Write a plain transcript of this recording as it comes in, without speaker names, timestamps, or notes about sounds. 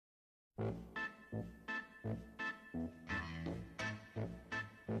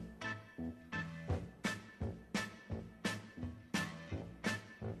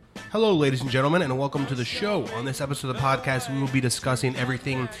Hello, ladies and gentlemen, and welcome to the show. On this episode of the podcast, we will be discussing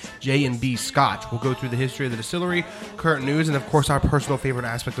everything J&B Scotch. We'll go through the history of the distillery, current news, and of course our personal favorite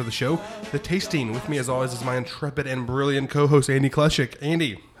aspect of the show, the tasting. With me, as always, is my intrepid and brilliant co-host, Andy Kleshik.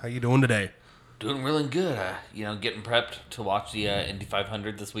 Andy, how you doing today? Doing really good. Getting prepped to watch the Indy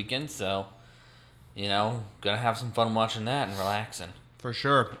 500 this weekend, so, gonna have some fun watching that and relaxing. For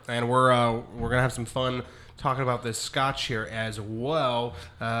sure. And we're gonna have some fun talking about this scotch here as well.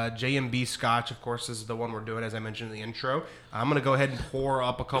 J&B Scotch, of course, is the one we're doing, as I mentioned in the intro. I'm going to go ahead and pour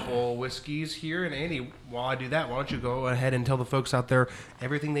up a couple whiskeys here. And Andy, while I do that, why don't you go ahead and tell the folks out there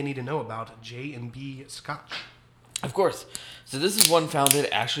everything they need to know about J&B Scotch? Of course. So this is one founded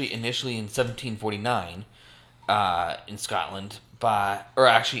actually initially in 1749 in Scotland,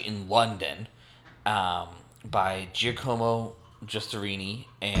 in London, by Giacomo Giustarini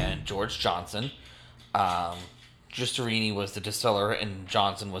and George Johnson. Giustarini was the distiller and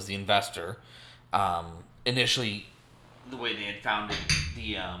Johnson was the investor. Initially, the way they had founded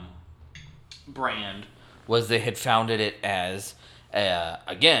the brand was they had founded it as,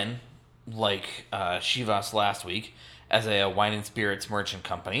 again, like Chivas last week, as a wine and spirits merchant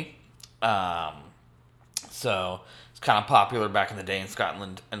company. So it's kind of popular back in the day in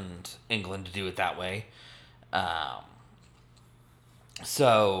Scotland and England to do it that way.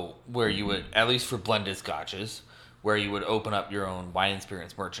 So, where you would, at least for blended scotches, where you would open up your own wine and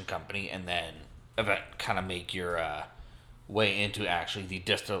spirits merchant company and then kind of make your way into actually the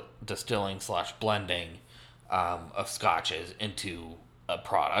distilling / blending of scotches into a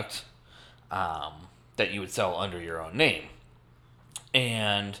product that you would sell under your own name.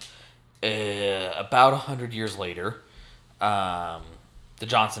 And about 100 years later, the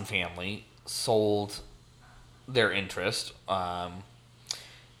Johnson family sold their interest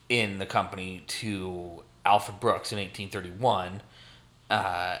in the company to Alfred Brooks in 1831,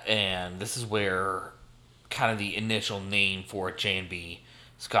 and this is where kind of the initial name for J&B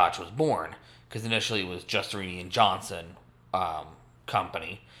Scotch was born, because initially it was Giustarini and Johnson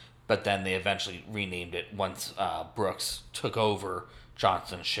company, but then they eventually renamed it once Brooks took over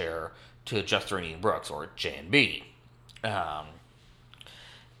Johnson's share to Giustarini and Brooks, or J&B. And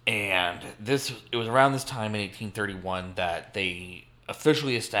it was around this time in 1831 that they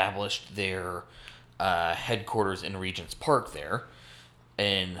officially established their headquarters in Regent's Park there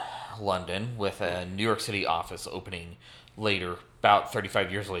in London, with a New York City office opening later, about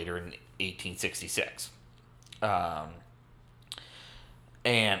 35 years later in 1866.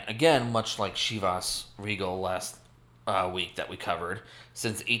 And again, much like Chivas Regal last week that we covered,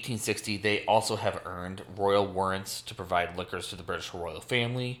 since 1860 they also have earned royal warrants to provide liquors to the British royal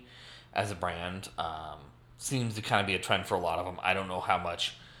family as a brand. Seems to kind of be a trend for a lot of them. I don't know how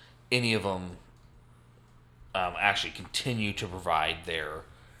much any of them actually continue to provide their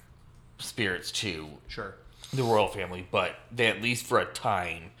spirits to the royal family, but they, at least for a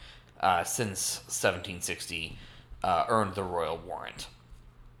time, since 1760, earned the royal warrant.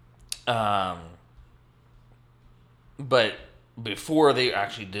 But before they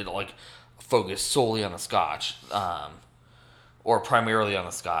actually did focus solely on the Scotch, or primarily on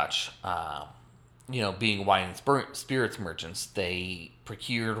the Scotch, being wine and spirits merchants, they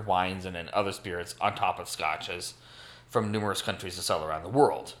procured wines and then other spirits on top of scotches from numerous countries to sell around the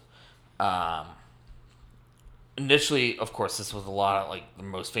world. Initially, of course, this was a lot of the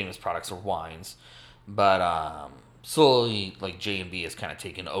most famous products are wines, but slowly, J&B has kind of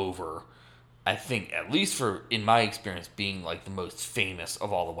taken over. I think, at least in my experience, being the most famous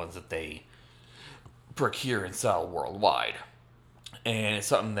of all the ones that they procure and sell worldwide. And it's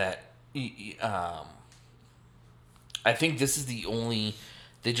something that I think this is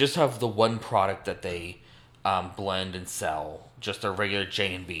they just have the one product that they blend and sell, just a regular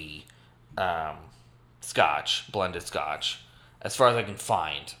J&B Scotch, blended Scotch. As far as I can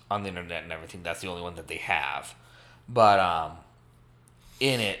find on the internet and everything, that's the only one that they have. But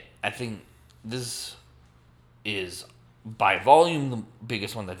in it, I think this is by volume the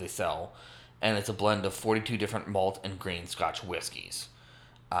biggest one that they sell, and it's a blend of 42 different malt and grain Scotch whiskeys.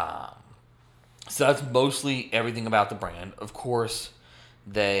 So that's mostly everything about the brand. Of course,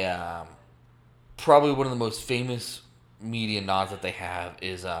 they probably one of the most famous media nods that they have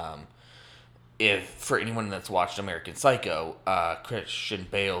is if for anyone that's watched American Psycho, Christian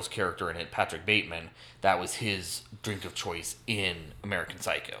Bale's character in it, Patrick Bateman, that was his drink of choice in American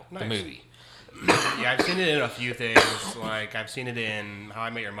Psycho, the movie. Yeah, I've seen it in a few things. I've seen it in How I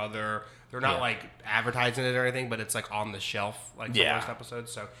Met Your Mother. They're not like advertising it or anything, but it's like on the shelf, like for most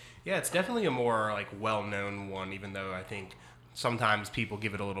episodes. So yeah, it's definitely a more like well-known one, even though I think sometimes people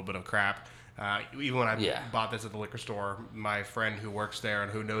give it a little bit of crap. Even when I bought this at the liquor store, my friend who works there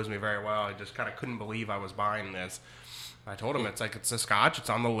and who knows me very well, I just kind of couldn't believe I was buying this. I told him it's a Scotch. It's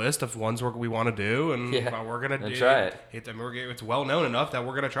on the list of ones we want to do, and we're gonna try it. It's well known enough that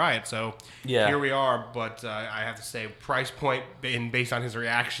we're gonna try it. So here we are. But I have to say, price point based on his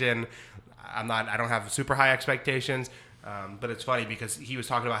reaction, I don't have super high expectations. But it's funny because he was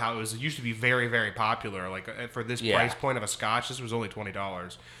talking about how it used to be very, very popular. Like for this price point of a Scotch, this was only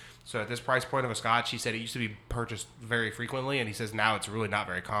 $20. So at this price point of a Scotch, he said it used to be purchased very frequently, and he says now it's really not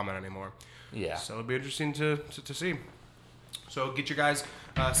very common anymore. Yeah. So it'll be interesting to see. So get your guys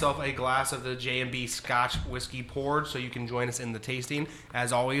self a glass of the J&B Scotch whiskey poured so you can join us in the tasting.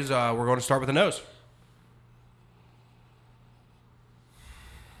 As always, we're going to start with the nose.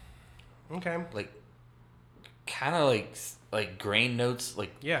 Okay. Like, kind of like grain notes,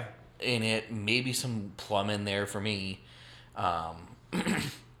 like in it. Maybe some plum in there for me. I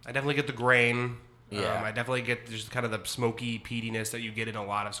definitely get the grain. Yeah. I definitely get just kind of the smoky peatiness that you get in a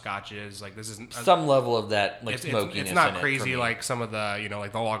lot of Scotches. Like this is some level of that like smokiness. It's not crazy like some of the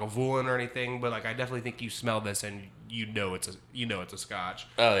like the Lagavulin or anything, but like I definitely think you smell this and you know it's a Scotch.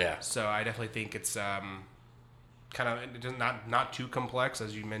 Oh yeah. So I definitely think it's kind of not too complex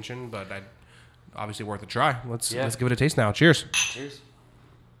as you mentioned, but obviously worth a try. Let's give it a taste now. Cheers. Cheers.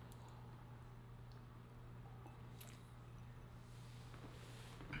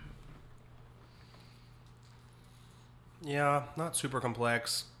 Yeah, not super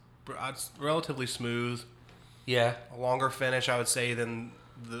complex. It's relatively smooth. Yeah, a longer finish, I would say, than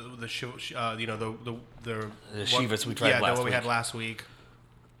the Chivas we tried last week. Yeah, the one we had last week.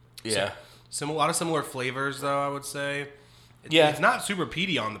 Yeah, so, a lot of similar flavors, though. I would say. It's not super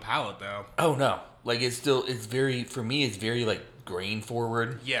peaty on the palate, though. Oh no, like it's very for me. It's very like grain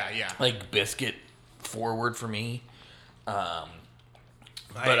forward. Yeah. Like biscuit forward for me. But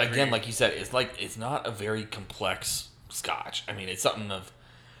again, like you said, it's not a very complex Scotch. I mean, it's something of,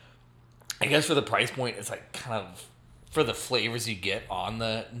 I guess for the price point, it's like kind of for the flavors you get on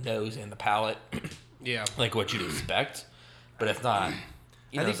the nose and the palate. Yeah. Like what you'd expect, but it's not,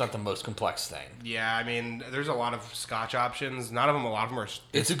 it's not the most complex thing. Yeah. I mean, there's a lot of Scotch options. A lot of them are.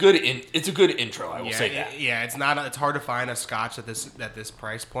 It's a good intro. I will say that. Yeah. It's hard to find a Scotch at this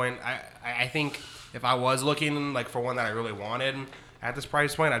price point. I think if I was looking like for one that I really wanted, at this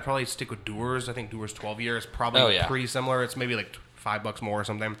price point, I'd probably stick with Dewar's. I think Dewar's 12 year is probably pretty similar. It's maybe like $5 more or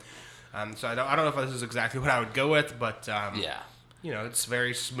something. So I don't know if this is exactly what I would go with, but it's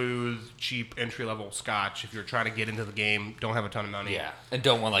very smooth, cheap, entry level Scotch. If you're trying to get into the game, don't have a ton of money. Yeah, and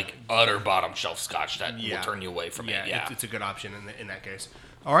don't want like utter bottom shelf Scotch that will turn you away from it. Yeah, it's a good option in that case.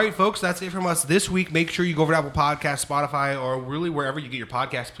 All right, folks, that's it from us this week. Make sure you go over to Apple Podcasts, Spotify, or really wherever you get your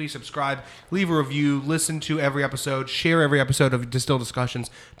podcasts. Please subscribe, leave a review, listen to every episode, share every episode of Distilled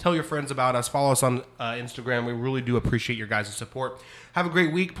Discussions. Tell your friends about us. Follow us on Instagram. We really do appreciate your guys' support. Have a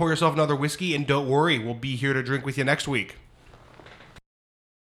great week. Pour yourself another whiskey, and don't worry, we'll be here to drink with you next week.